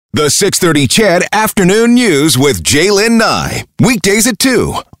The 6:30 CHED Afternoon News with Jaylen Nye. Weekdays at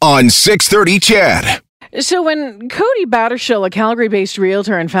 2 on 6:30 CHED. So when Cody Battershill, a Calgary-based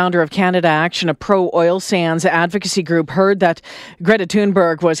realtor and founder of Canada Action, a pro-oil sands advocacy group, heard that Greta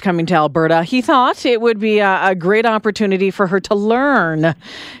Thunberg was coming to Alberta, he thought it would be a great opportunity for her to learn.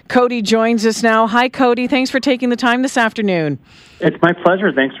 Cody joins us now. Hi, Cody. Thanks for taking the time this afternoon. It's my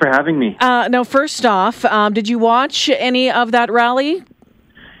pleasure. Thanks for having me. Now, first off, did you watch any of that rally?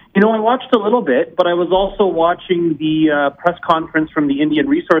 You know, I watched a little bit, but I was also watching the press conference from the Indian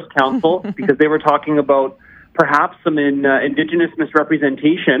Resource Council because they were talking about perhaps some Indigenous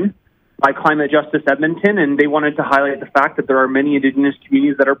misrepresentation by Climate Justice Edmonton, and they wanted to highlight the fact that there are many Indigenous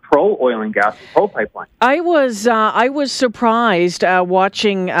communities that are pro-oil and gas and pro-pipeline. I was surprised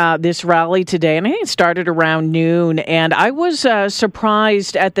watching this rally today, and I think it started around noon, and I was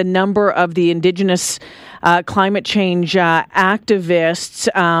surprised at the number of the Indigenous climate change activists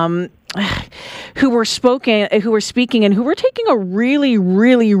who were speaking, and who were taking a really,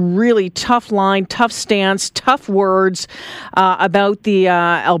 really, really tough line, tough stance, tough words about the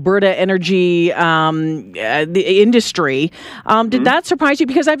Alberta energy the industry. Did that surprise you?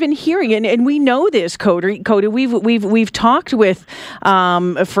 Because I've been hearing, and we know this, Cody. We've talked with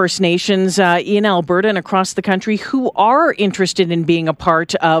First Nations in Alberta and across the country who are interested in being a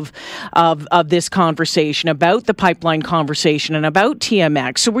part of this conversation about the pipeline conversation and about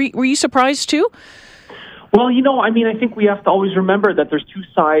TMX. So were you surprised too? Well, you know, I mean, I think we have to always remember that there's two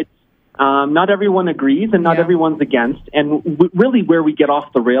sides. Not everyone agrees and not everyone's against. And really where we get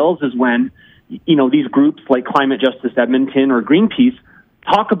off the rails is when, you know, these groups like Climate Justice Edmonton or Greenpeace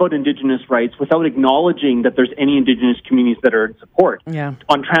talk about Indigenous rights without acknowledging that there's any Indigenous communities that are in support. Yeah.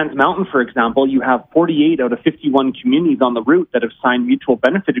 On Trans Mountain, for example, you have 48 out of 51 communities on the route that have signed mutual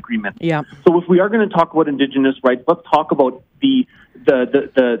benefit agreements. Yeah. So if we are going to talk about Indigenous rights, let's talk about the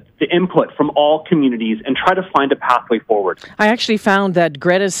input from all communities and try to find a pathway forward. I actually found that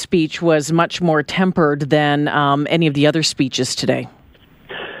Greta's speech was much more tempered than any of the other speeches today.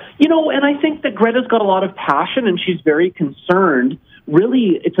 You know, and I think that Greta's got a lot of passion and she's very concerned.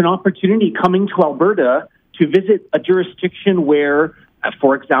 Really, it's an opportunity coming to Alberta to visit a jurisdiction where,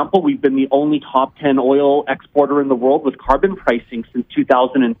 for example, we've been the only top 10 oil exporter in the world with carbon pricing since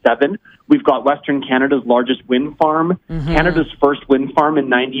 2007. We've got Western Canada's largest wind farm, Canada's first wind farm in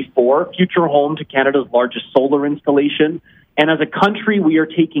 94, future home to Canada's largest solar installation. And as a country, we are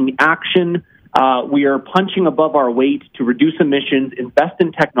taking action. We are punching above our weight to reduce emissions, invest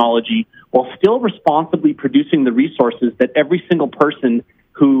in technology, while still responsibly producing the resources that every single person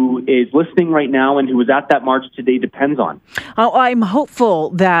who is listening right now and who was at that march today depends on. I'm hopeful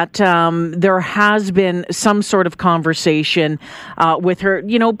that there has been some sort of conversation with her,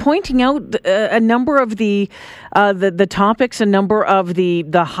 you know, pointing out a number of the topics, a number of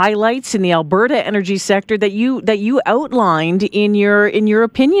the highlights in the Alberta energy sector that you outlined in your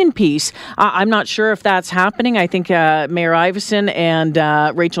opinion piece. I'm not sure if that's happening. I think Mayor Iveson and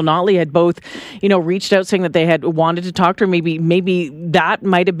Rachel Notley had both, you know, reached out saying that they had wanted to talk to her. Maybe that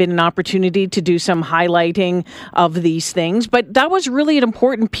might have been an opportunity to do some highlighting of these things. But that was really an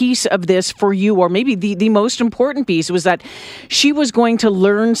important piece of this for you, or maybe the most important piece was that she was going to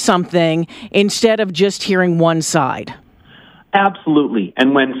learn something instead of just hearing one side. Absolutely.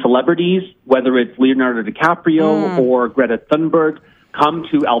 And when celebrities, whether it's Leonardo DiCaprio or Greta Thunberg, come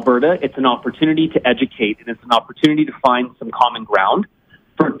to Alberta, it's an opportunity to educate and it's an opportunity to find some common ground.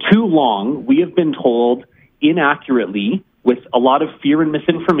 For too long, we have been told inaccurately, with a lot of fear and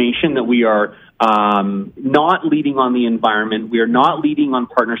misinformation, that we are not leading on the environment, we are not leading on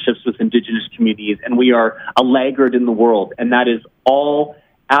partnerships with Indigenous communities, and we are a laggard in the world. And that is all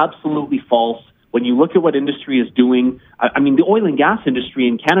absolutely false. When you look at what industry is doing, I mean, the oil and gas industry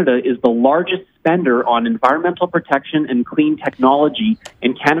in Canada is the largest spender on environmental protection and clean technology,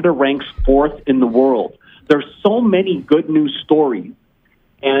 and Canada ranks 4th in the world. There's so many good news stories,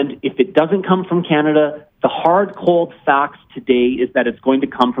 and if it doesn't come from Canada, the hard, cold facts today is that it's going to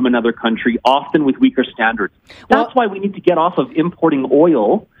come from another country, often with weaker standards. That's why we need to get off of importing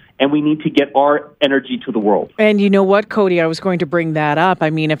oil, and we need to get our energy to the world. And you know what, Cody, I was going to bring that up.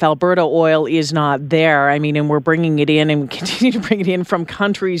 I mean, if Alberta oil is not there, I mean, and we're bringing it in and continue to bring it in from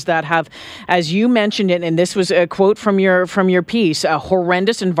countries that have, as you mentioned it, and this was a quote from your piece,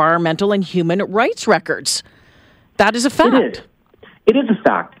 horrendous environmental and human rights records. That is a fact. It is a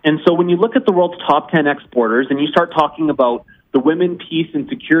fact. And so when you look at the world's top 10 exporters and you start talking about the Women, Peace and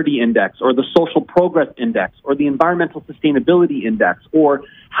Security Index or the Social Progress Index or the Environmental Sustainability Index or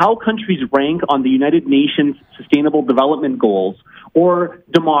how countries rank on the United Nations Sustainable Development Goals or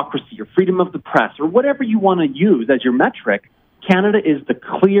democracy or freedom of the press or whatever you want to use as your metric, Canada is the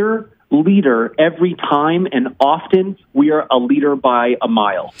clear leader every time, and often we are a leader by a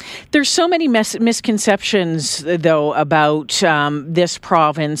mile. There's so many misconceptions, though, about this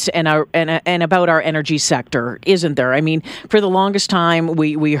province and about our energy sector, isn't there? I mean, for the longest time,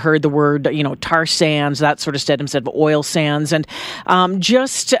 we heard the word, tar sands, that sort of stuff, instead of oil sands, and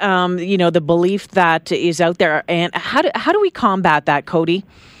the belief that is out there. And how do we combat that, Cody?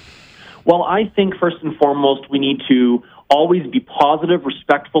 Well, I think first and foremost, we need to always be positive,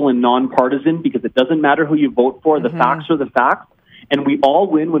 respectful, and nonpartisan, because it doesn't matter who you vote for. The facts are the facts. And we all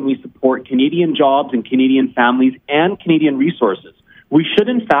win when we support Canadian jobs and Canadian families and Canadian resources. We should,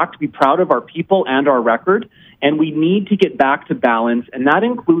 in fact, be proud of our people and our record, and we need to get back to balance. And that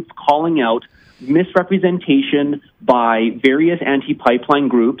includes calling out misrepresentation by various anti-pipeline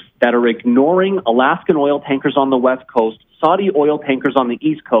groups that are ignoring Alaskan oil tankers on the West Coast, Saudi oil tankers on the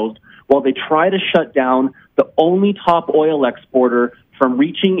East Coast, while they try to shut down the only top oil exporter from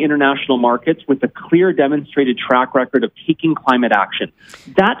reaching international markets with a clear demonstrated track record of taking climate action.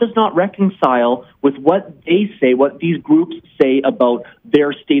 That does not reconcile with what they say, what these groups say about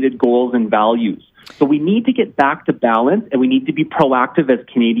their stated goals and values. So we need to get back to balance, and we need to be proactive as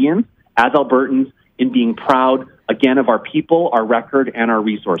Canadians, as Albertans, in being proud, again, of our people, our record, and our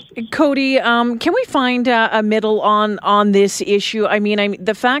resources. Cody, can we find a middle on this issue? I mean,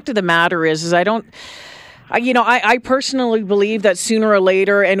 the fact of the matter is I don't... I personally believe that sooner or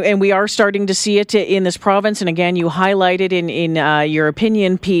later, and we are starting to see it in this province, and again, you highlighted in your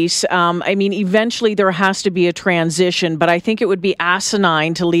opinion piece, eventually there has to be a transition, but I think it would be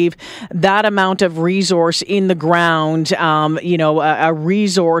asinine to leave that amount of resource in the ground, a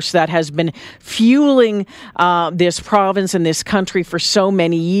resource that has been fueling this province and this country for so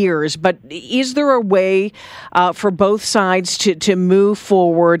many years. But is there a way for both sides to move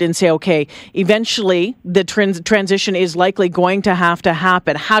forward and say, okay, eventually the transition is likely going to have to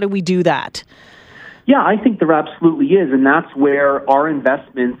happen? How do we do that? Yeah, I think there absolutely is, and that's where our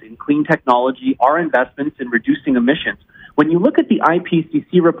investments in clean technology, our investments in reducing emissions. When you look at the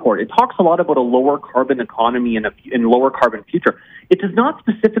IPCC report, it talks a lot about a lower carbon economy and lower carbon future. It does not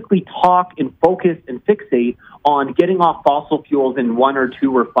specifically talk and focus and fixate on getting off fossil fuels in 1 or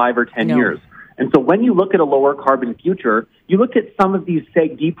 2 or 5 or 10 years. And so when you look at a lower carbon future, you look at some of these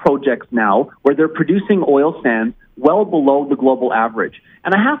SAGD projects now where they're producing oil sands well below the global average.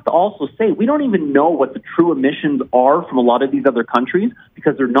 And I have to also say, we don't even know what the true emissions are from a lot of these other countries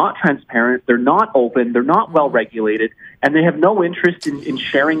because they're not transparent, they're not open, they're not well regulated, and they have no interest in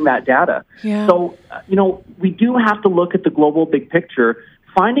sharing that data. Yeah. So, we do have to look at the global big picture.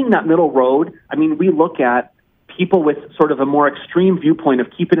 Finding that middle road, we look at people with sort of a more extreme viewpoint of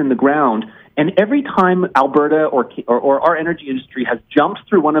keep it in the ground. And every time Alberta or our energy industry has jumped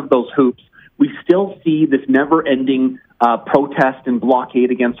through one of those hoops, we still see this never-ending protest and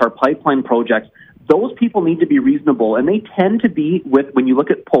blockade against our pipeline projects. Those people need to be reasonable, and they tend to be, when you look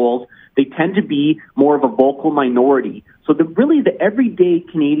at polls, they tend to be more of a vocal minority. So the everyday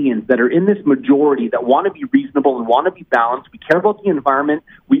Canadians that are in this majority that want to be reasonable and want to be balanced, we care about the environment,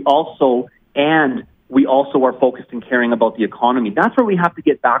 we also are focused and caring about the economy. That's where we have to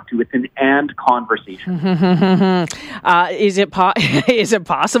get back to. It's an and conversation. Is it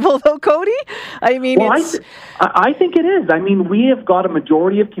possible, though, Cody? I think it is. We have got a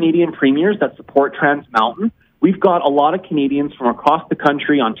majority of Canadian premiers that support Trans Mountain. We've got a lot of Canadians from across the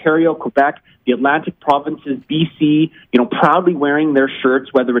country, Ontario, Quebec, the Atlantic provinces, BC, proudly wearing their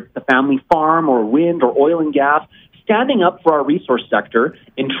shirts, whether it's the family farm or wind or oil and gas, standing up for our resource sector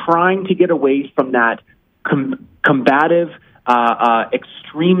and trying to get away from that combative,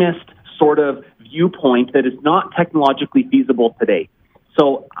 extremist sort of viewpoint that is not technologically feasible today.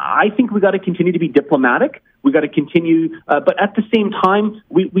 So I think we've got to continue to be diplomatic. We've got to continue, but at the same time,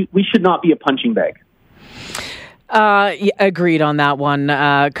 we should not be a punching bag. Agreed on that one,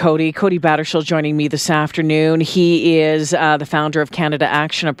 Cody. Cody Battershall joining me this afternoon. He is the founder of Canada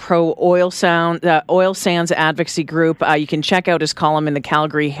Action, a pro-oil sands advocacy group. You can check out his column in the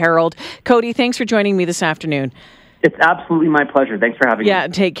Calgary Herald. Cody, thanks for joining me this afternoon. It's absolutely my pleasure. Thanks for having me. Yeah,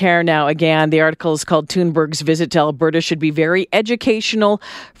 take care now. Again, the article is called Thunberg's Visit to Alberta Should Be Very Educational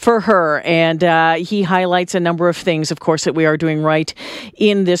for Her. And he highlights a number of things, of course, that we are doing right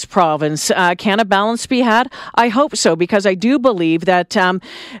in this province. Can a balance be had? I hope so, because I do believe that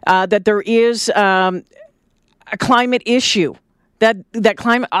that there is a climate issue.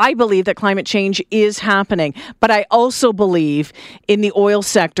 I believe that climate change is happening, but I also believe in the oil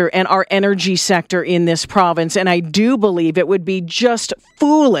sector and our energy sector in this province, and I do believe it would be just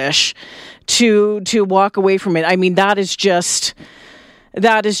foolish to walk away from it. That is just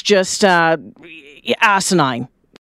asinine.